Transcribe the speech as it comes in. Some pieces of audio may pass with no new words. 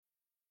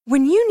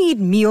When you need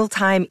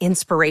mealtime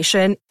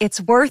inspiration,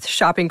 it's worth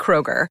shopping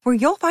Kroger, where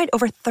you'll find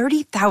over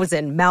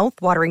 30,000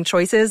 mouth-watering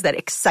choices that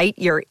excite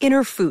your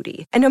inner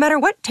foodie. And no matter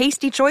what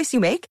tasty choice you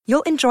make,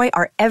 you'll enjoy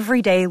our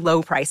everyday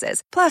low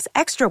prices, plus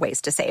extra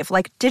ways to save,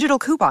 like digital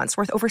coupons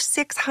worth over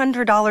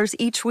 $600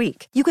 each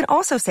week. You can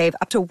also save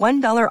up to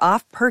 $1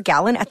 off per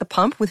gallon at the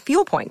pump with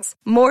fuel points.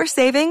 More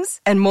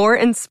savings and more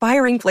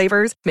inspiring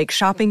flavors make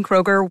shopping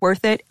Kroger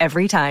worth it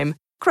every time.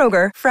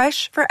 Kroger,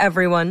 fresh for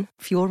everyone.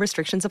 Fuel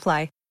restrictions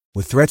apply.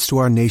 With threats to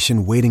our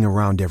nation waiting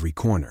around every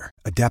corner,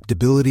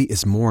 adaptability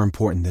is more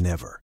important than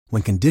ever.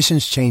 When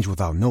conditions change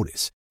without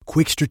notice,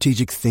 quick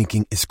strategic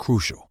thinking is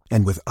crucial.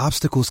 And with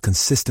obstacles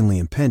consistently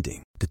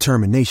impending,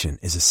 determination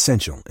is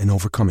essential in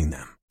overcoming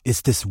them.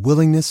 It's this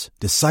willingness,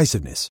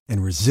 decisiveness,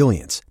 and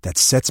resilience that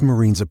sets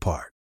Marines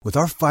apart. With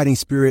our fighting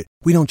spirit,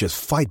 we don't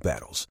just fight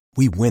battles,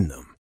 we win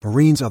them.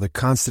 Marines are the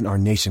constant our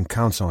nation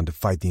counts on to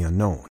fight the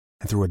unknown.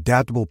 And through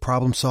adaptable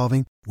problem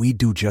solving, we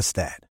do just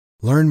that.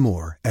 Learn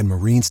more at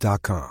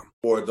Marines.com.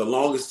 For the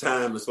longest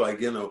time, it's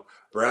like,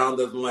 Brown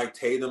doesn't like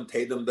Tatum,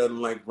 Tatum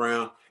doesn't like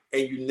Brown,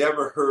 and you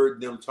never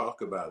heard them talk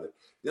about it.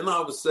 Then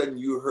all of a sudden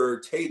you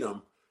heard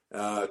Tatum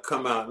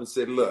come out and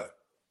said, look,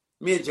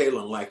 me and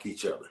Jaylen like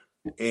each other,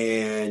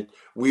 and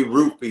we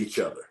root for each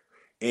other.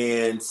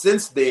 And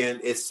since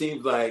then, it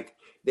seems like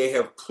they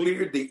have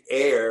cleared the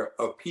air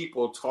of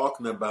people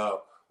talking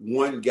about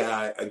one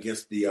guy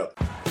against the other.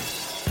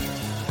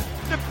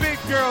 The big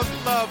girls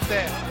love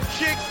that.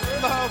 Chicks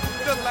love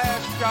the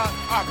last shot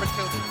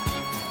opportunity.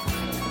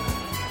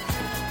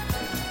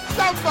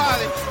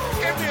 Somebody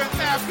give me a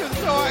napkin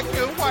so I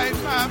can wipe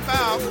my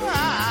mouth.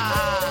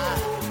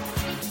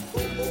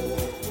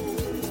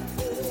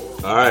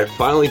 All right,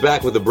 finally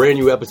back with a brand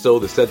new episode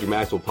of the Cedric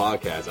Maxwell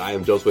Podcast. I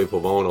am Josue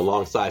Pavone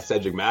alongside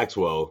Cedric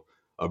Maxwell.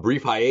 A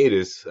brief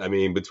hiatus. I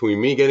mean, between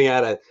me getting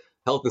out of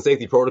health and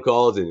safety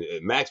protocols and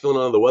Max feeling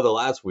under the weather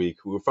last week,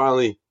 we were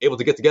finally able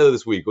to get together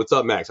this week. What's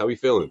up, Max? How are you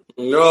feeling?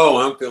 No,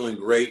 I'm feeling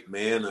great,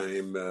 man. I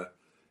am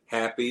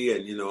happy,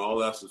 and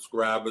all our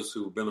subscribers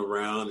who've been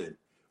around and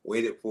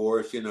waited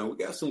for us. We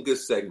got some good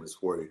segments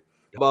for you.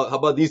 How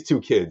about these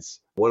two kids?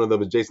 One of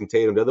them is Jayson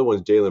Tatum. The other one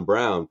is Jaylen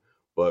Brown.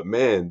 But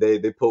man, they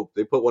put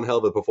one hell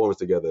of a performance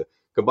together.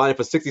 Combining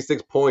for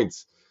 66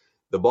 points,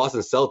 the Boston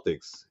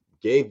Celtics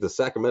gave the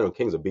Sacramento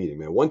Kings a beating,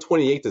 man.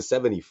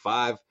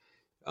 128-75.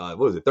 What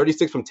was it?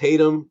 36 from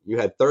Tatum. You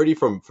had 30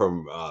 from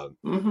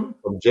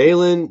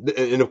Jaylen,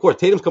 and of course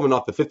Tatum's coming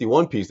off the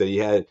 51 piece that he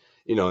had,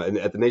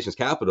 at the nation's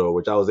capital,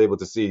 which I was able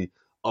to see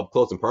up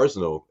close and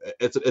personal.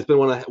 It's been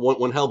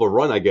one hell of a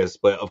run, I guess.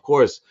 But of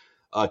course,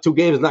 2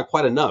 games is not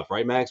quite enough,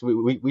 right, Max?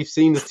 We've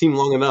seen this team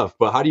long enough.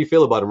 But how do you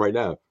feel about them right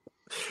now?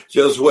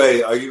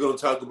 Josue, are you going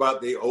to talk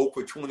about the 0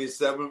 for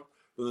 27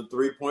 from the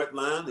 3-point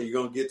line? Are you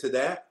going to get to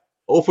that?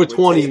 0 for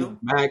 20,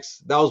 Max.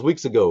 That was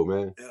weeks ago,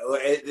 man.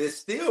 It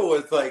still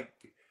was like.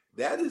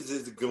 That is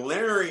just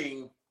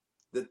glaring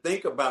to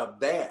think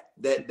about that.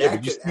 That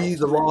did you see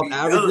the law of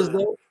averages,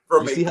 though?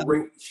 From a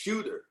great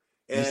shooter.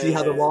 You see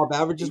how the law of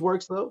averages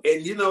works, though?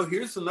 And,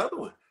 here's another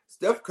one.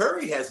 Steph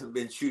Curry hasn't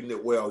been shooting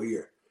it well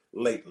here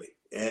lately.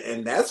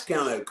 And that's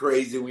kind of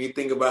crazy when you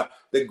think about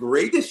the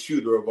greatest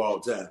shooter of all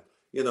time,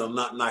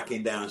 not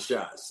knocking down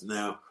shots.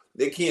 Now,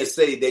 they can't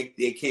say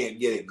they can't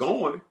get it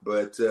going,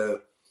 but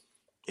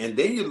and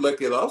then you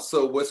look at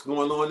also what's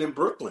going on in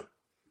Brooklyn.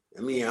 I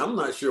mean, I'm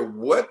not sure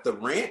what the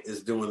Rant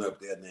is doing up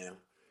there now.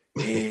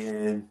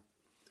 And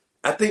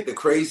I think the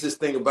craziest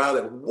thing about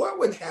it, what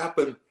would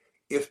happen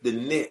if the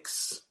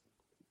Knicks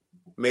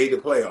made the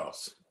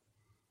playoffs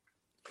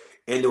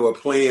and they were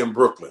playing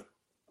Brooklyn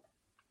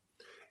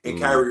and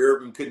Kyrie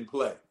Irving couldn't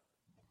play?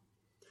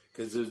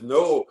 Because there's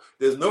no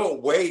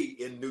way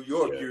in New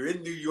York. Yeah. You're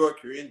in New York.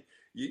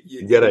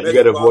 You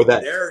gotta avoid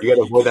that. You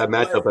gotta avoid that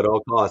matchup at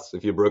all costs.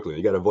 If you're Brooklyn,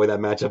 you gotta avoid that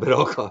matchup at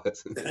all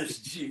costs.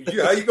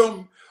 How you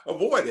gonna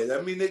avoid it?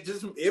 I mean,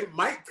 it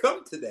might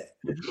come to that.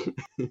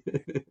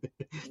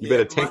 You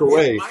better tank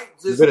away.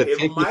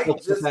 It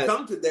might just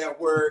come to that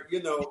where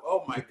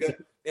oh my God.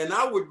 And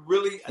I would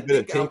really, I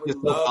think I would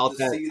love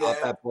to see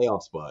that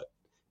playoff spot.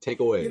 Take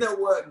away. You know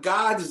what?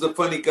 God is a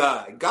funny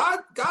guy.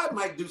 God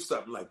might do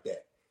something like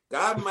that.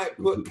 God might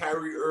put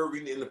Kyrie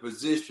Irving in a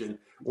position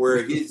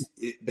where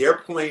they're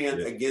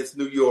playing against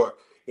New York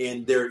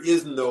and there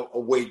is no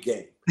away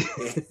game.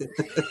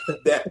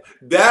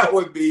 that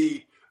would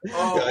be.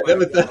 Oh, I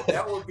never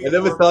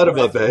thought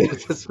about that.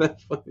 It's just funny.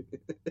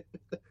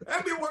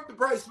 That'd be worth the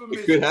price of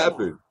admission. It could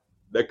happen.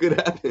 That could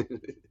happen.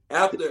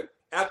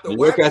 After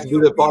New York has to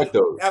do their part,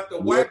 though. After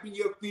wiping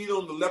your feet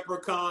on the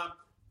leprechaun,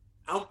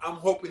 I'm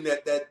hoping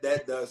that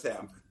does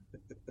happen.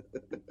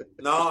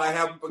 No, I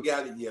haven't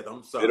forgot it yet.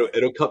 I'm sorry.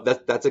 It'll come.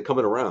 That's it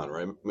coming around,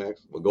 right,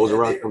 Max? What goes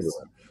around comes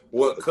around.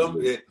 What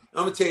comes?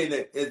 I'm gonna tell you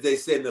that, as they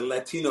say in the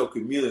Latino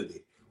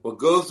community, what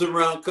goes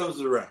around comes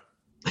around.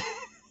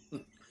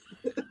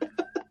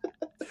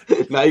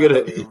 Now you're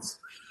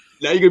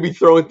gonna be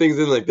throwing things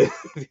in like that.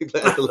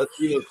 That's the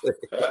Latino thing.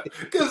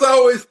 Because I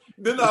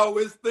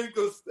always think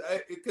of,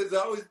 because it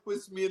always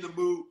puts me in the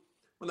mood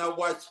when I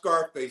watch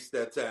Scarface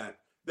that time.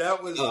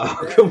 That was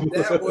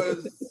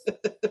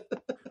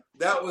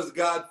that was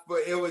God.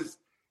 It was,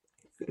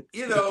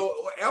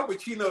 Al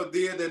Pacino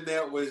did, and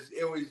it was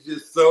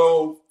just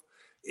so.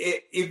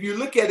 If you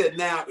look at it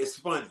now, it's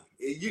funny.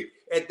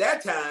 At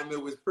that time,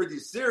 it was pretty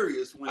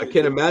serious when I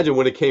can't imagine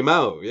when it came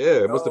out.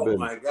 Yeah, it must have Oh been.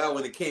 my God,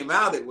 when it came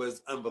out, it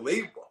was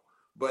unbelievable.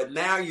 But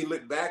now you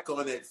look back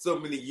on it so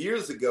many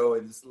years ago,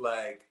 and it's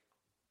like,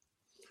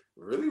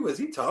 really, was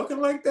he talking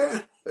like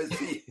that?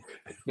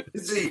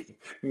 Is he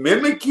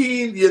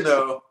mimicking?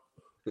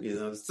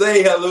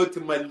 Say hello to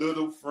my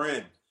little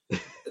friend.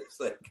 It's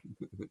like,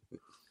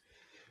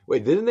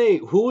 Wait, didn't they?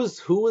 Who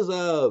was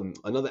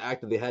another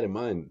actor they had in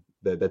mind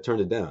that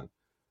turned it down?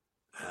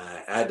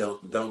 I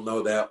don't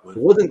know that one.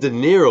 It wasn't De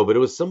Niro, but it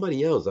was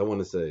somebody else. I want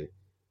to say.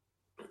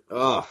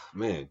 Oh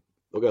man,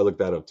 we gotta look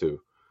that up too.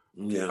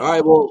 Yeah. All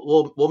right,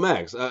 well,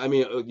 Max. I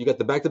mean, you got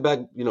the back-to-back,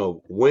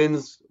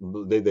 wins.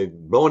 They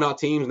blowing out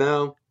teams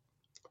now.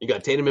 You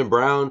got Tatum and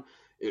Brown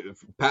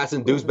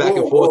passing Deuce back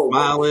and forth,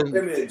 smiling,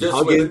 Wait a minute,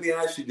 hugging. let me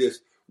ask you this: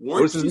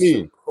 What does this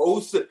mean?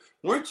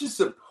 Weren't you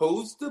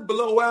supposed to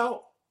blow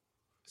out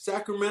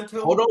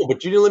Sacramento? Hold on,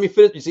 but you didn't let me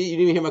finish. You see, you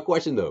didn't even hear my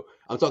question though.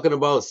 I'm talking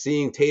about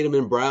seeing Tatum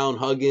and Brown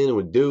hugging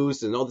with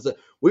Deuce and all this stuff.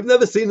 We've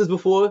never seen this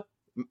before,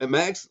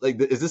 Max.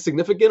 Like, is this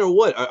significant or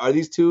what? Are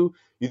these two?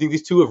 You think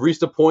these two have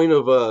reached a point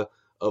of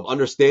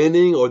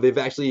understanding, or they've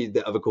actually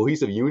of a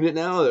cohesive unit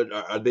now?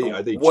 Are they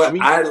what chummy?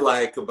 I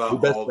like about We're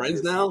best all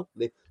friends this, now.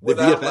 They what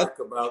I BFF.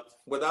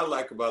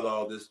 like about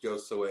all this,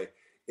 Josue,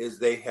 is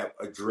they have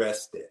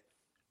addressed it,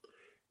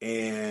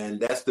 and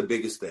that's the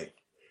biggest thing.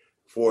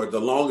 For the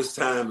longest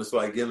time, it's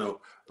like,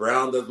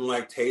 Brown doesn't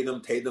like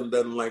Tatum, Tatum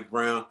doesn't like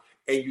Brown,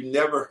 and you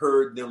never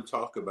heard them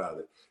talk about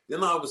it.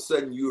 Then all of a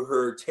sudden, you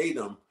heard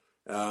Tatum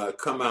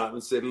come out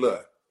and say,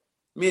 "Look,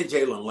 me and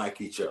Jaylen like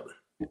each other,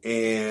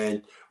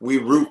 and we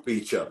root for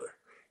each other."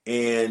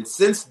 And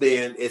since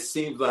then, it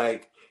seems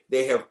like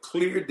they have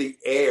cleared the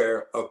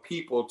air of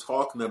people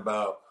talking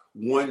about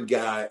one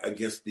guy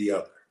against the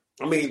other.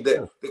 I mean,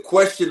 the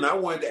question I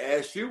wanted to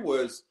ask you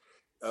was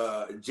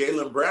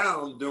Jaylen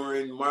Brown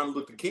during Martin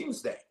Luther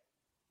King's Day.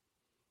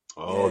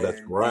 Oh,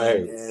 that's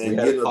right. And We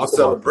had to the talk about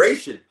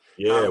celebration. that.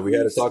 Yeah, How we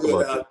had he to talk stood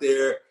about out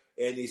there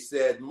and he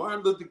said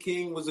Martin Luther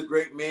King was a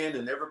great man,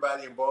 and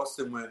everybody in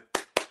Boston went,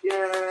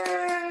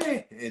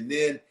 "Yay!" And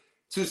then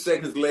 2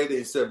 seconds later,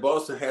 he said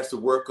Boston has to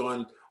work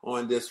on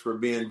this for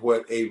being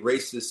a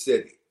racist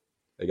city.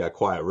 They got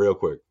quiet real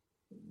quick.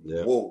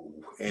 Yeah. Whoa!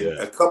 And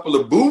a couple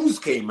of boos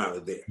came out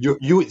of there.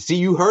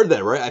 You heard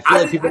that, right? I feel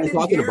like people were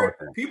talking about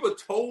that. People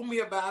told me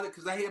about it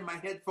because I had my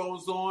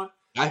headphones on.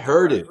 I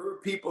heard it. I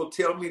heard people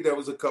tell me there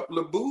was a couple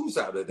of boos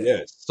out of that.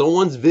 Yeah,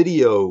 someone's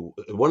video,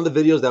 one of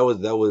the videos that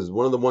was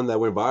one of the one that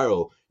went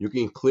viral. You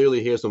can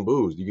clearly hear some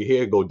boos. You can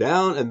hear it go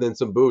down, and then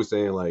some boos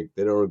saying like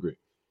they don't agree.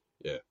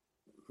 Yeah,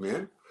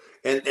 man,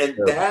 and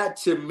that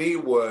to me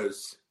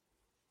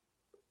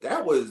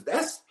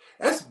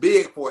that's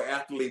big for an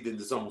athlete in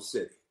his own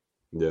city.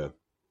 Yeah,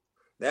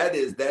 that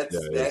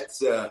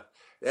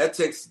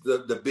takes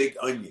the big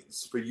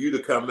onions for you to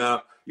come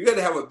out. You got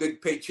to have a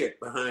big paycheck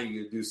behind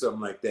you to do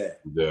something like that.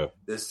 Yeah,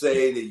 to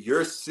say that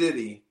your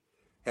city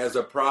has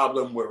a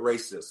problem with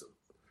racism.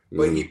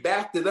 But he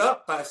backed it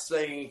up by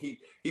saying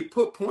he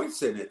put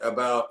points in it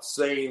about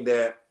saying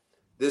that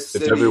this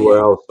city, it's everywhere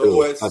else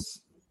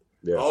lowest,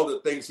 all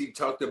the things he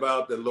talked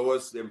about, the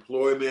lowest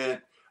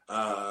employment,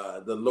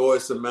 the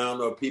lowest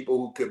amount of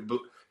people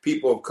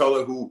of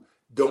color who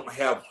don't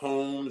have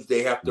homes,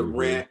 they have to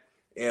rent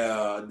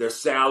their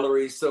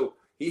salaries. So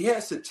he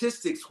had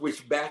statistics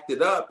which backed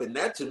it up, and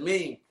that to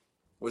me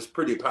was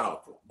pretty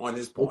powerful on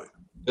his point.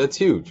 That's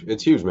huge.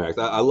 It's huge, Max.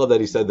 I love that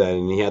he said that,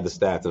 and he had the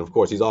stats. And of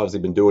course, he's obviously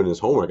been doing his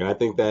homework. And I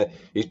think that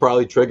he's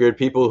probably triggered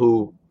people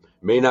who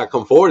may not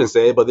come forward and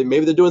say it, but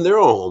maybe they're doing their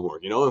own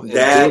homework.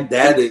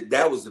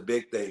 That was the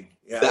big thing.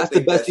 Yeah, that's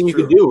the best thing you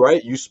can do,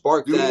 right? You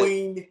spark that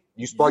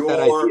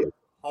idea.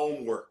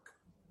 Homework,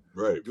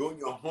 right? Doing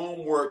your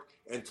homework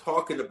and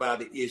talking about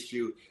the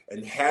issue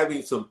and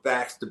having some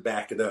facts to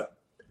back it up.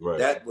 Right.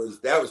 That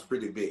was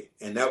pretty big,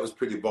 and that was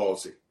pretty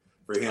ballsy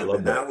for him.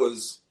 And I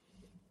was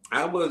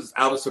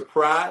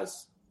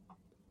surprised,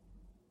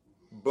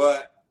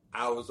 but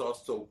I was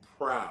also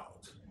proud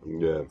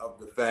of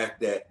the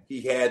fact that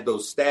he had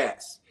those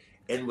stats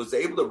and was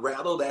able to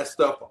rattle that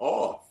stuff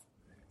off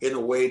in a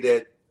way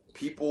that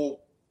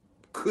people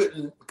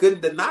couldn't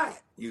deny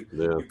it. You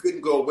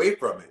couldn't go away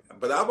from it.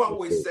 But I've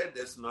always said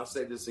this, and I'll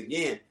say this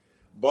again: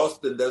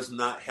 Boston does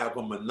not have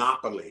a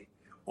monopoly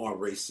on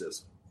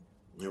racism.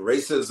 And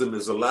racism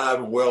is alive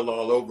and well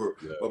all over,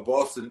 but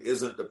Boston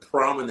isn't the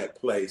prominent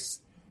place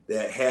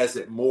that has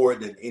it more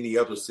than any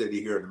other city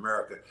here in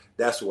America.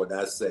 That's what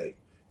I say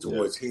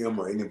towards him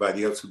or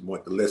anybody else who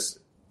want to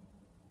listen.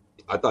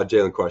 I thought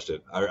Jaylen crushed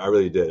it. I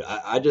really did.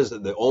 I just,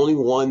 the only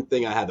one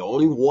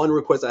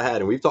request I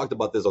had, and we've talked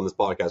about this on this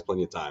podcast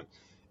plenty of time,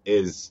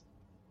 is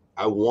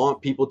I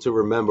want people to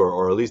remember,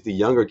 or at least the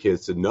younger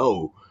kids to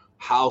know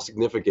how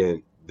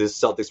significant this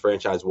Celtics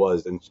franchise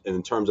was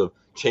in terms of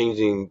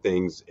changing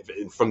things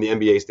from the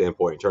NBA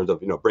standpoint, in terms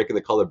of, breaking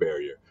the color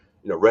barrier.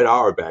 Red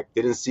Auerbach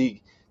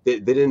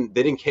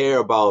didn't care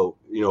about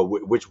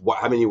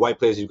how many white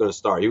players he's going to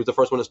start. He was the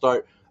first one to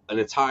start an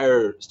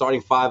entire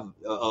starting five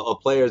of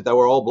players that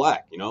were all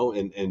black,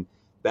 and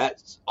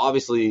that's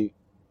obviously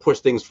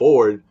pushed things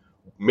forward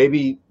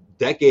maybe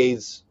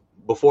decades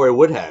before it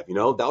would have. That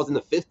was in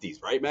the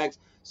 50s, right, Max?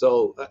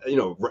 So,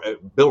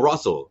 Bill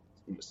Russell,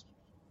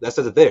 that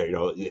says it there.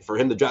 For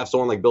him to draft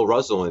someone like Bill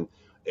Russell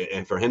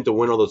and for him to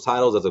win all those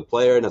titles as a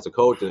player and as a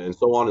coach and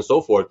so on and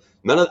so forth,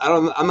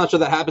 I'm not sure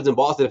that happens in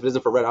Boston if it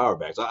isn't for Red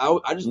Auerbach.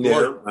 So I just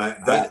want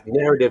that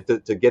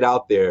narrative to get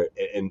out there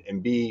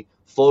and be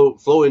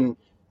flowing,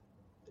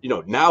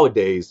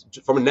 nowadays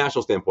from a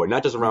national standpoint,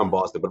 not just around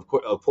Boston, but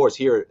of course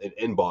here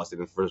in Boston,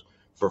 and for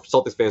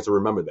Celtics fans to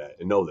remember that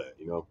and know that,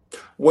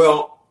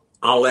 Well,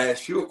 I'll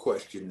ask you a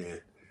question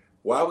then.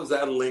 Why was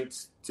I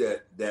linked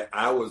to that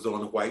I was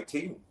on a white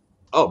team?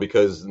 Oh,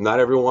 because not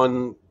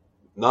everyone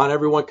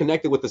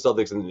connected with the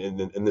Celtics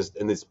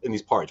in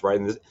these parts, right?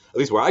 At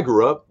least where I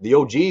grew up, the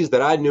OGs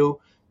that I knew,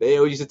 they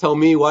always used to tell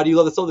me, "Why do you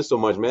love the Celtics so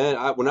much, man?"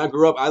 When I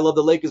grew up, I loved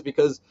the Lakers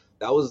because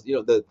that was,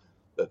 the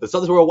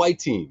Celtics were a white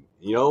team,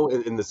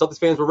 and the Celtics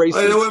fans were racist.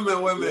 Wait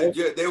a minute.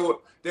 Yeah, they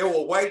were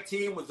a white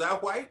team. Was I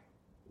white?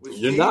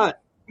 You're not.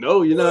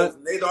 No, you're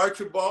not. Nate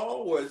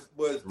Archibald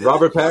was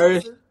Robert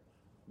Parrish,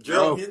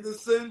 Gerald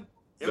Henderson,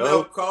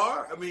 M.L.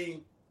 Carr. I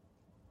mean,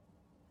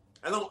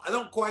 I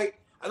don't quite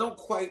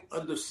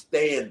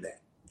understand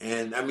that.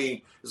 And I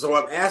mean, so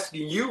I'm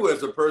asking you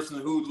as a person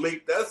who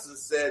linked us and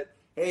said,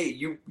 "Hey,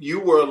 you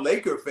were a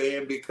Laker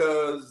fan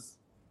because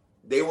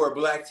they were a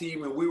black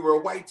team and we were a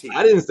white team."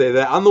 I didn't say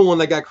that. I'm the one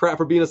that got crap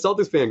for being a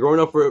Celtics fan growing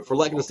up for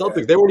liking the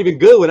Celtics. They weren't even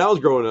good when I was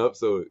growing up.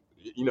 So,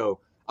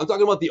 I'm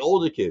talking about the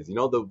older kids,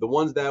 the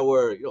ones that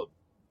were,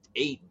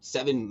 8,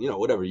 7,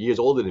 whatever years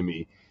older than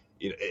me.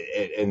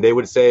 And they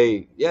would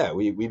say, yeah,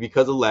 we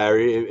because of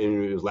Larry,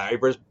 and it was Larry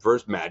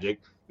versus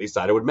Magic, they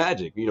sided with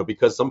Magic,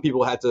 because some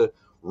people had to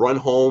run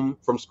home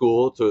from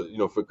school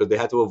to, because they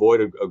had to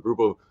avoid a group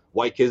of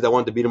white kids that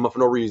wanted to beat them up for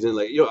no reason.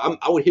 Like,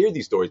 I would hear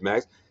these stories,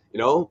 Max,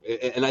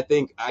 and I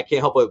think I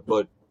can't help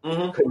but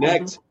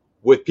connect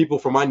with people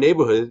from my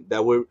neighborhood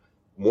that were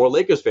more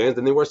Lakers fans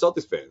than they were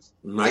Celtics fans.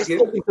 I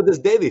still think to this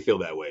day they feel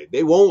that way.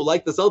 They won't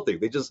like the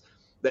Celtics.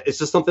 It's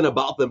just something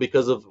about them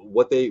because of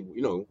what they,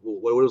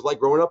 what it was like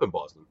growing up in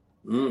Boston.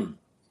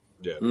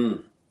 Yeah.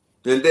 And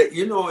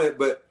that,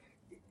 but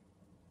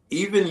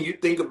even you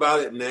think about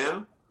it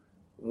now,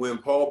 when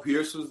Paul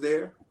Pierce was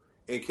there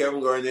and Kevin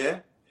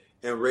Garnett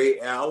and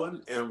Ray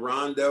Allen and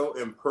Rondo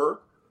and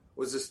Perk,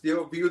 was it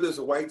still viewed as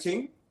a white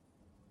team?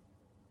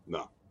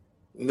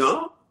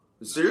 No?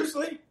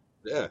 Seriously?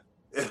 Yeah.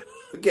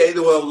 Okay,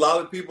 well, a lot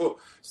of people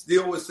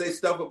still would say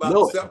stuff about the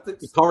Celtics.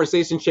 The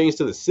conversation changed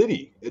to the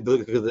city.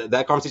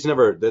 That conversation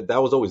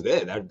that was always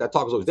there. That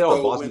talk was always there.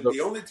 So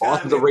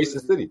Boston's a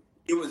racist city.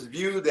 It was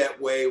viewed that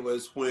way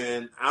was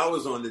when I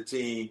was on the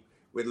team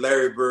with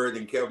Larry Bird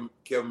and Kevin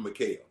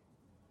McHale,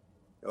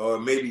 or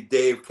maybe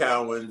Dave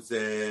Cowens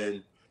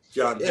and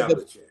John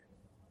Havlicek.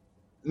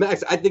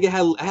 Max, I think it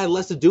had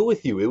less to do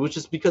with you. It was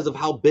just because of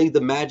how big the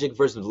Magic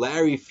versus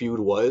Larry feud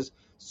was.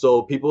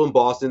 So people in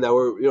Boston that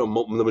were,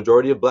 the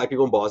majority of black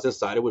people in Boston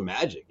sided with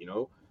Magic,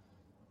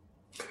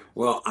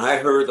 Well, I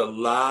heard a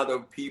lot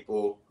of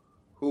people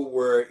who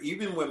were,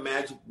 even when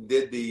Magic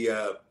did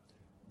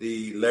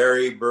the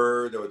Larry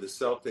Bird or the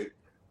Celtic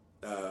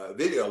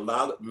video, a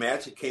lot of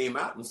Magic came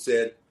out and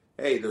said,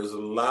 "Hey, there's a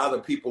lot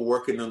of people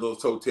working in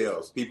those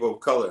hotels, people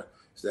of color.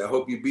 So I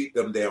hope you beat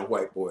them damn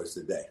white boys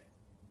today."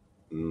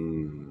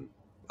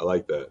 I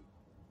like that.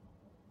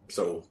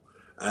 So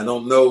I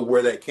don't know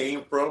where that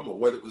came from or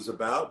what it was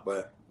about,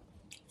 but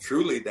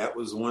truly that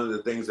was one of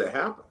the things that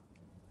happened.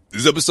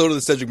 This episode of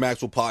the Cedric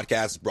Maxwell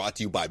Podcast is brought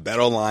to you by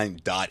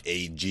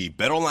BetOnline.ag.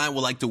 BetOnline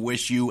would like to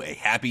wish you a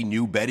happy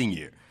new betting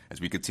year. As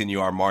we continue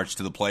our march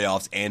to the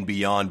playoffs and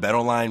beyond,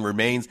 BetOnline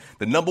remains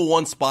the number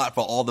one spot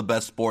for all the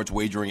best sports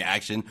wagering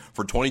action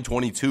for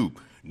 2022.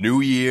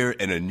 New year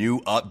and a new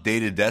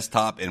updated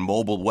desktop and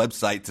mobile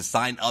website to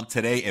sign up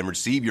today and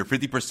receive your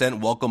 50%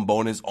 welcome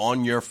bonus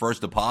on your first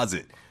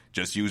deposit.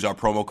 Just use our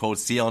promo code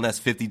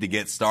CLNS50 to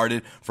get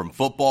started. From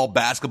football,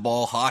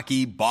 basketball,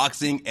 hockey,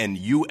 boxing, and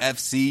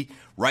UFC,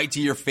 right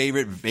to your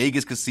favorite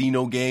Vegas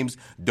casino games.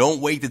 Don't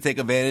wait to take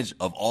advantage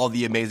of all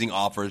the amazing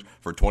offers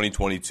for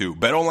 2022.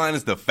 BetOnline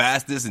is the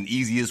fastest and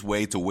easiest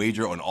way to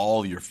wager on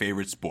all your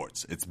favorite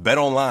sports. It's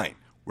BetOnline,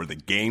 where the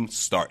game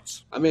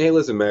starts. I mean, hey,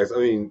 listen, Max. I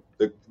mean,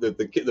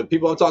 the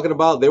people I'm talking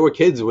about, they were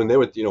kids when they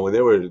were,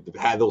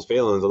 had those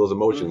feelings or those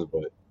emotions.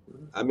 But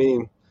I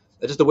mean,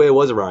 that's just the way it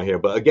was around here.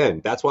 But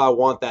again, that's why I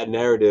want that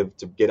narrative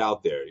to get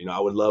out there. I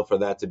would love for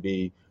that to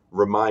be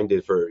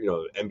reminded for,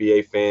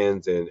 NBA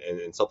fans and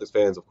Celtics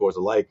fans, of course,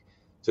 alike,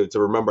 to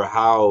remember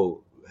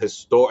how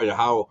historic,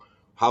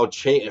 how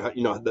change,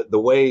 the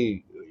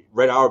way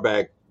Red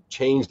Auerbach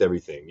changed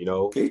everything.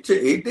 He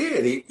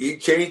did. He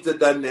changed the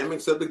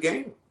dynamics of the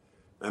game.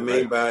 I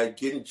mean, by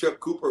getting Chuck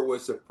Cooper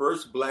was the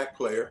first black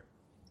player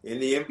in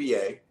the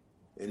NBA.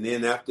 And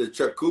then after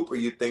Chuck Cooper,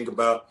 you think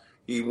about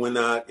he went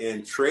out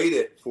and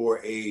traded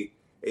for a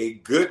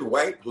good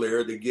white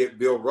player to get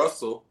Bill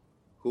Russell,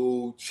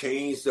 who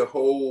changed the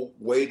whole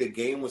way the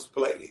game was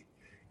played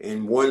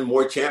and won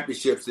more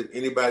championships than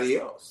anybody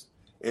else.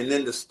 And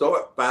then to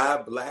start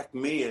 5 black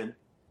men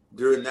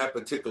during that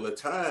particular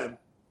time,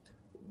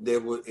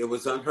 it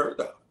was unheard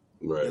of.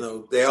 Right. You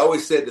know, they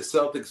always said the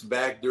Celtics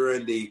back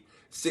during the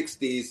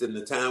 60s and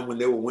the time when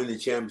they were winning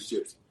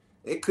championships,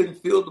 they couldn't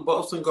field the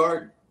Boston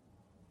Garden.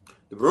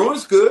 The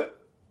Bruins could,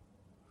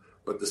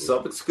 but the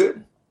Celtics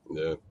couldn't.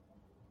 Yeah.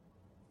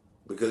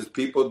 Because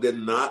people did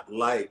not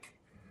like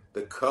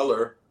the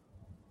color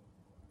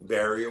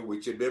barrier,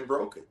 which had been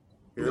broken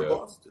here in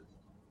Boston.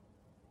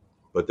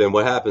 But then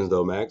what happens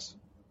though, Max?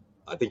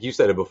 I think you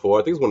said it before.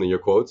 I think it's one of your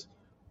quotes.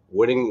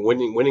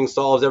 Winning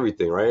solves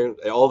everything, right?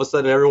 And all of a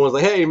sudden, everyone's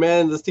like, "Hey,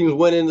 man, this team's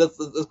winning. Let's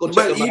go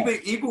check them out."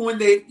 But even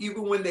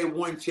when they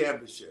won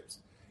championships,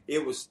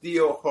 it was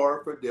still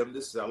hard for them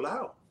to sell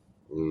out.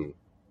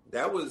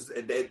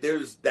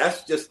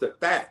 That's just the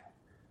fact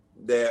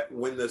that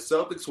when the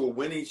Celtics were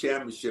winning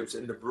championships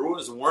and the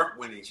Bruins weren't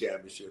winning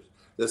championships,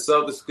 the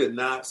Celtics could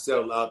not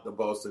sell out the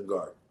Boston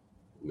Garden.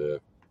 Yeah,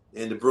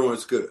 and the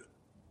Bruins could.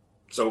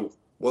 So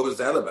what was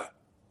that about?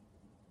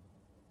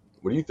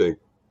 What do you think?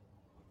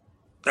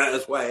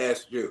 That's why I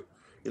asked you.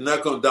 You're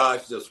not going to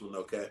dodge this one,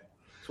 okay?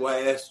 That's why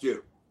I asked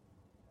you.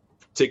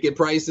 Ticket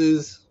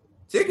prices?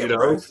 Ticket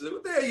prices?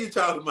 What the hell are you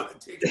talking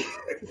about? Ticket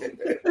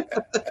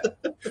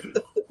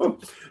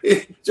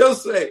prices?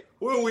 Just say,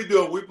 what are we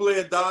doing? We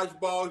playing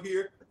dodgeball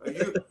here?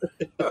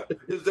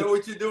 Is that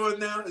what you're doing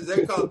now? Is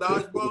that called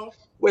dodgeball?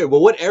 Wait,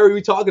 well, what era are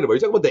we talking about? Are you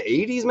talking about the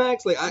 80s,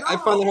 Max? Like, I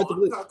find that hard to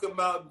believe. I'm talking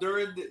about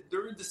during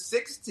the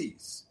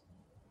 60s.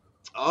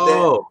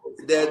 Oh,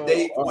 when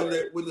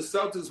the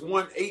Celtics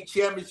won 8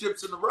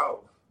 championships in a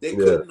row, they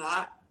could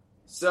not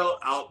sell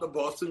out the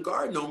Boston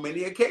Garden on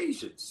many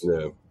occasions.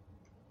 Yeah,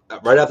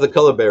 right after the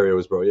color barrier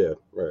was broke. Yeah,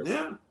 right.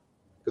 Yeah,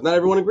 because not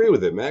everyone agreed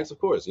with it, Max. Of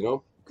course, you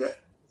know. Okay,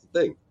 it's the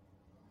thing.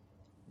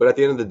 But at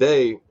the end of the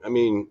day, I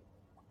mean,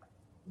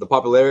 the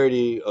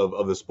popularity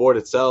of the sport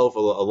itself,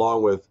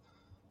 along with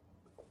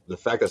the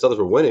fact that Celtics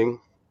were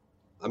winning.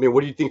 I mean,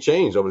 what do you think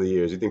changed over the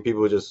years? Do you think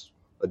people just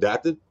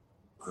adapted?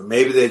 Or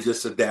maybe they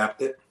just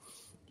adapted.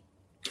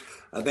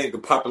 I think the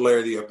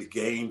popularity of the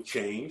game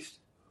changed.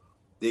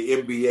 The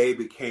NBA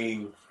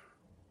became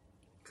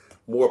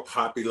more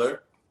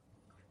popular.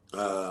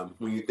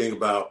 When you think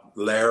about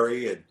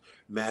Larry and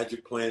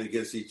Magic playing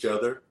against each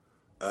other,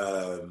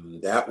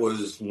 that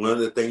was one of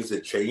the things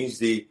that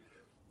changed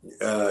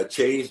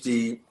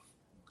the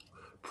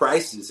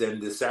prices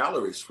and the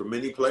salaries for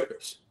many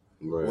players.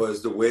 Right.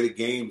 Was the way the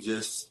game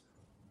just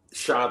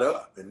shot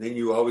up. And then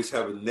you always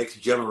have a next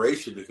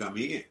generation to come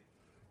in.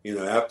 You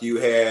know, after you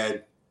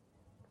had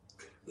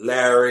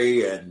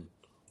Larry and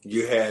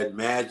you had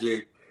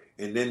Magic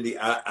and then the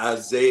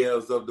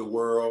Isaiahs of the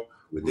world,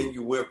 but then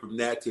you went from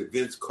that to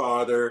Vince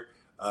Carter.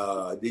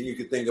 Then you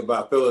could think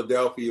about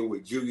Philadelphia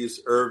with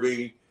Julius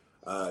Erving.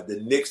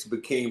 The Knicks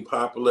became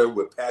popular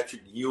with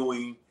Patrick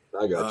Ewing.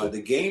 I got you.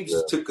 The game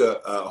just took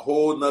a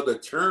whole nother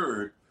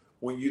turn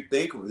when you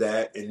think of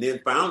that. And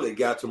then finally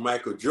got to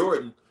Michael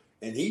Jordan,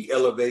 and he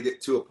elevated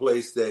to a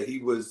place that he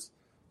was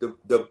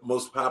the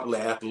most popular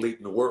athlete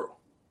in the world.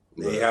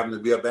 Right. He happened to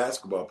be a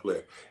basketball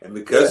player. And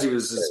because he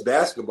was this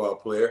basketball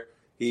player,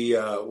 he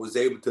was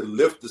able to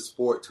lift the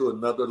sport to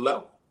another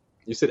level.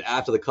 You said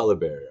after the color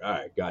barrier. All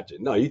right, gotcha.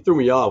 No, you threw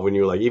me off when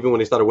you were like, even when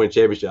they started winning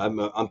championship,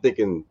 I'm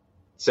thinking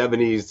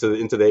 70s to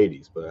into the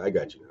 80s, but I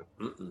got you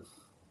now.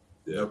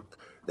 Yeah.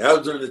 That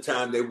was during the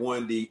time they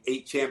won the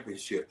 8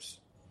 championships.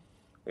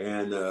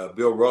 And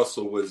Bill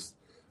Russell was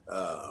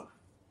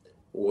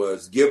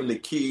given the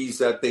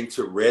keys, I think,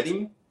 to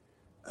Reading,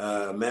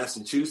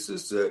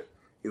 Massachusetts.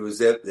 He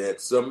was at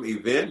some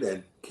event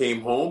and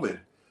came home and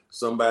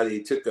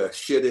somebody took a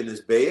shit in his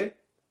bed.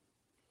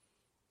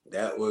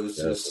 That was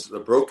just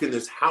broken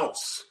his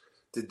house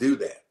to do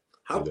that.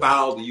 How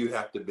foul do you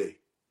have to be?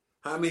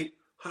 I mean,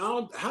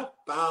 how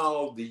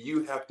foul do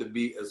you have to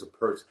be as a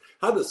person?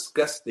 How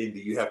disgusting do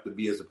you have to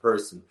be as a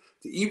person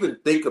to even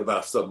think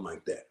about something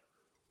like that?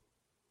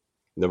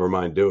 Never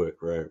mind, do it,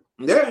 right?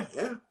 Yeah.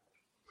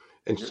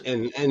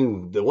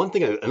 And the one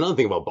thing, another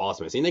thing about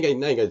Boston, see, now you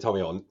got to tell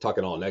me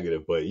talking all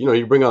negative, but you know,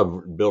 you bring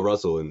up Bill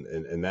Russell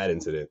and that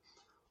incident.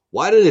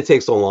 Why did it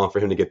take so long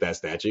for him to get that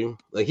statue?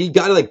 Like, he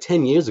got it like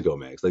 10 years ago,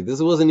 Max. Like,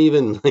 this wasn't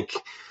even like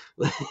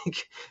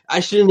I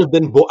shouldn't have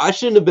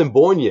been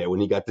born yet when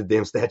he got the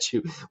damn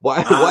statue.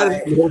 I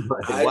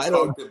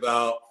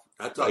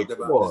talked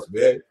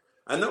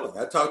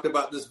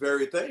about this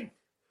very thing.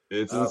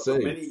 It's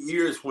insane. For many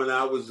years when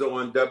I was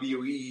on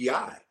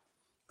WEEI,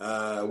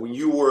 when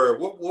you were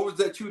what was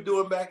that you were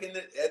doing back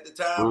at the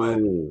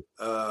time?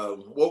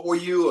 What were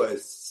you, a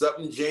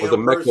something jam was a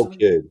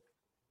person?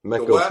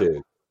 Mecco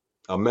kid.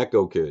 A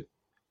Mecco kid.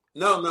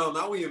 No,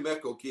 not when you're a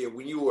Mecco kid.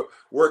 When you were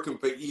working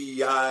for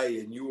EEI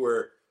and you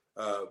were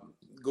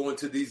going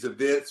to these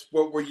events,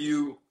 what were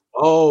you?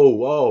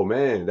 Oh,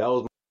 man, that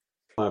was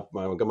I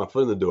got my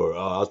foot in the door.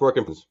 I was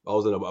working. I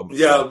was in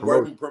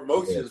working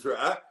promotions.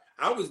 Yeah.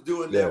 I was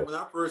doing that when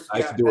I first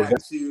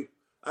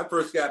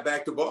got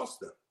back to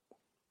Boston.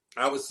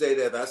 I would say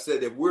that I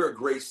said that we're a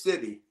great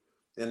city,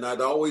 and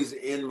I'd always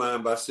end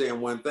mine by saying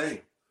one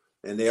thing.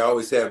 And they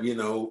always have,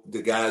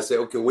 the guys say,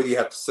 okay, what do you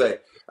have to say?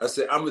 I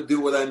said, I'm going to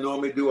do what I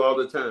normally do all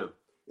the time.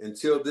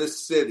 Until this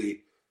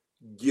city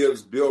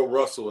gives Bill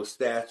Russell a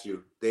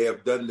statue, they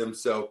have done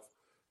themselves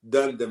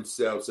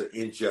an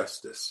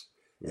injustice.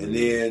 And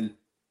then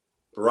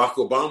Barack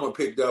Obama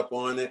picked up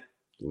on it.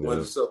 Yeah. One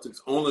of the Celtics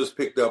owners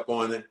picked up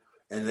on it.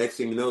 And the next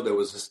thing you know, there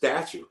was a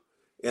statue.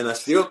 And I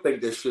still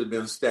think there should have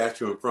been a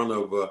statue in front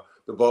of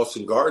the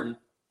Boston Garden.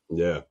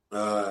 Yeah.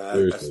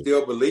 I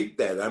still believe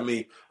that. I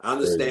mean, I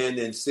understand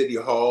in City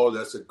Hall,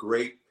 that's a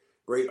great,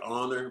 great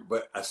honor,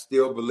 but I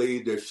still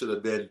believe there should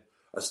have been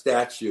a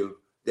statue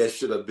that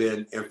should have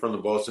been in front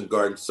of Boston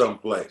Garden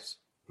someplace.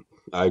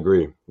 I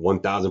agree.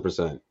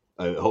 1,000%.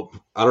 I don't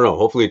know.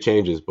 Hopefully it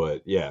changes,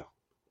 but yeah.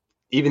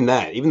 Even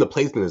the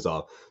placement is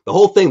off. The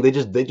whole thing, they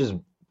just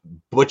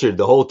butchered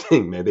the whole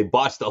thing, man. They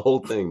botched the whole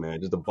thing, man.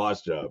 Just a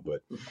botch job.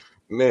 But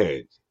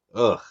man,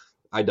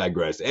 I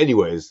digress.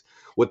 Anyways,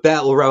 with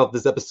that, we'll wrap up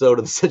this episode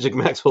of the Cedric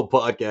Maxwell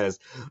podcast.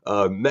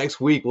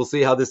 Next week, we'll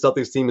see how this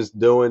Celtics team is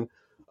doing.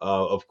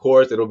 Of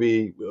course, it'll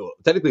be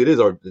technically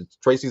our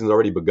trade season's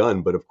already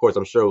begun, but of course,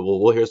 I'm sure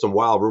we'll hear some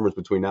wild rumors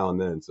between now and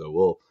then.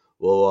 So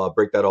we'll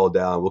break that all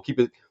down. We'll keep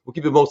it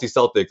mostly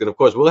Celtics, and of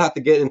course, we'll have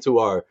to get into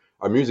our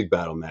music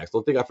battle, Max.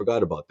 Don't think I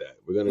forgot about that.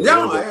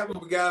 I haven't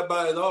forgot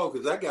about it at all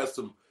because I got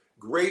some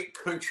great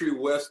country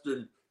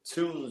western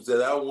tunes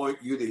that I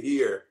want you to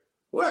hear.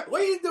 What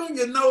are you doing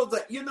your nose?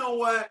 Like, you know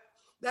what?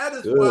 That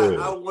is why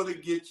I want to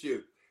get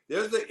you.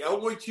 I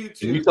want you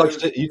to. You talk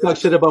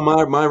shit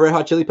about my Red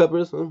Hot Chili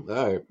Peppers? Huh?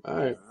 All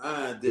right.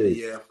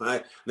 Yeah.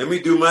 Let me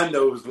do my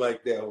nose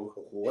like that.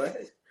 What?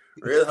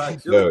 Red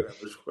Hot Chili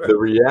Peppers. The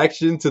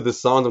reaction to the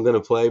songs I'm gonna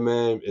play,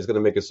 man, is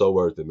gonna make it so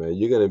worth it, man.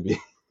 You're gonna be.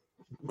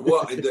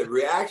 Well, the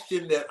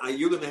reaction that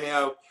you're gonna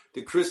have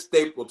to Chris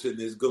Stapleton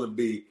is gonna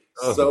be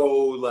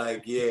so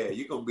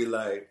you're gonna be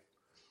like,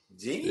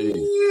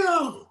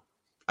 damn.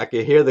 I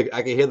can hear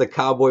the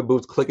cowboy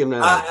boots clicking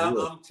now.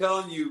 I'm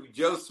telling you,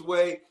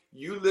 Josue,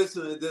 you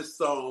listen to this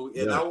song,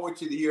 and I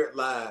want you to hear it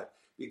live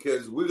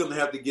because we're gonna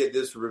have to get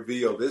this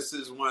revealed. This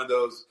is one of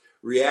those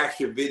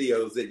reaction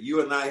videos that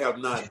you and I have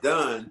not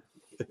done,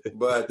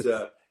 but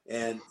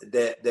and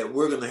that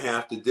we're gonna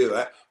have to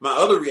do. My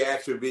other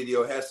reaction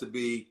video has to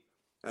be,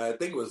 I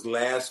think it was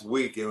last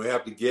week, and we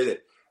have to get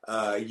it.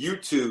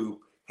 YouTube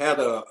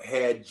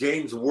had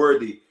James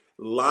Worthy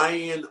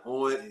lying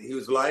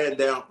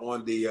down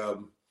on the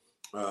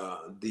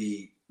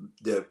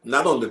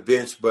not on the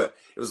bench, but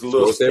it was a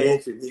little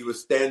stanchion he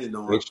was standing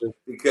on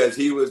because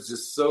he was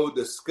just so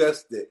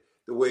disgusted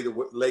the way the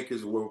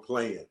Lakers were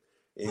playing.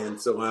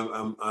 And so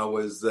I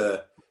was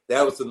that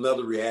was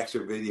another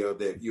reaction video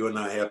that you and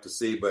I have to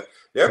see. But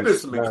there have been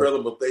some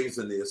incredible things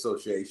in the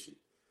association.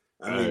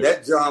 I mean,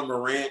 that John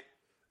Morant,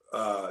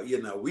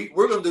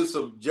 we're gonna do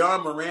some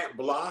John Morant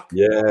block.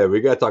 Yeah,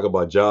 we gotta talk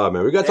about John,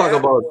 man. We gotta talk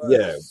about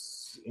I've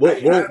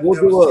never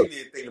seen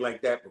anything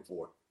like that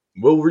before.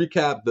 We'll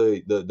recap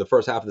the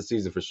first half of the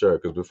season for sure,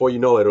 because before you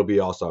know it, it'll be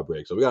All-Star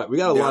break. So we got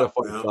a lot of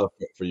fun stuff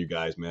for you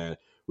guys, man.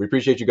 We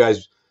appreciate you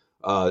guys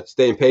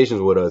staying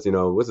patient with us. I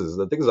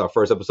think this is our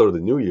first episode of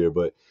the new year,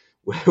 but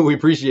we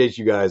appreciate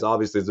you guys.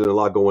 Obviously, there's been a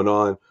lot going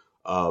on.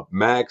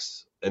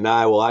 Max and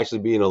I will actually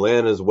be in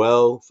Atlanta as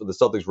well for the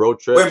Celtics road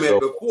trip. Wait a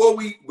minute,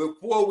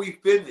 before we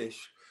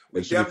finish, we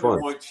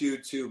definitely want you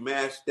to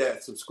mash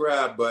that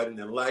subscribe button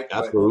and like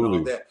button and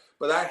all that.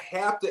 But I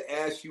have to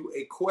ask you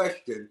a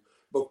question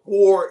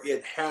before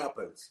it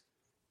happens.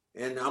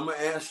 And I'm going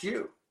to ask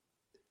you,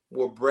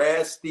 will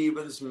Brad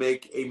Stevens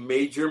make a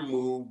major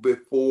move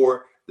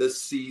before the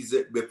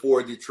season,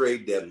 before the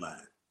trade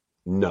deadline?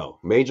 No.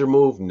 Major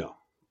move? No.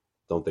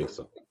 Don't think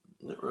so.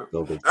 All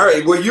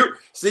right. Well,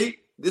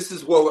 this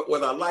is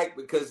what I like,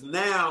 because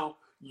now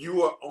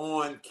you are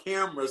on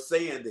camera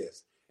saying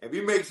this. If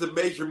he makes a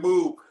major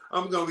move,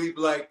 I'm going to be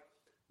like,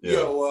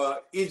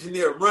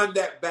 engineer, run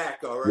that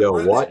back, all right?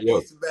 Run that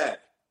piece back.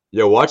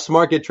 Yo, watch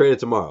Smart get traded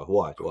tomorrow.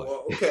 Watch.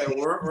 Well, okay,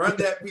 run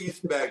that piece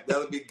back.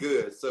 That'll be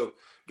good. So,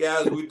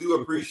 guys, we do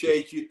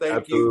appreciate you.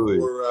 Thank you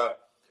for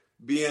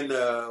being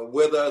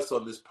with us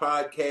on this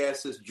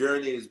podcast. This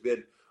journey has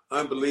been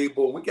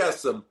unbelievable. We got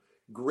some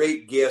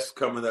great guests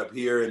coming up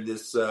here in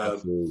this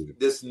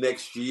this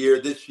year.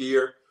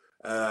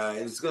 And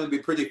it's going to be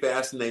pretty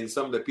fascinating,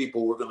 some of the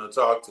people we're going to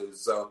talk to.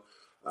 So,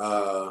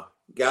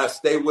 guys,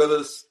 stay with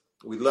us.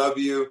 We love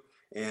you.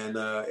 And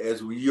as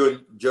you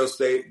and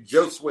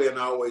Josue and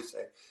I always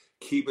say,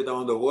 keep it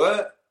on the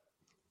what?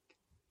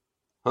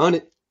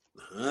 100.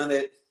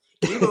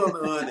 Keep it on the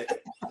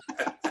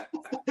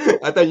 100.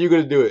 I thought you were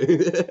going to do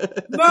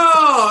it.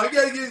 No,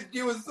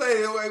 you would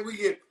say the way we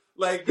get,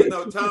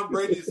 Tom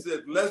Brady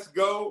said, let's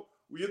go.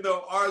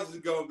 Ours is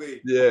going to be,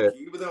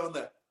 keep it on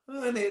the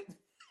 100.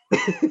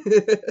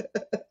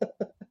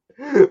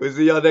 We'll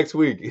see y'all next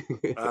week.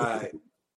 All right.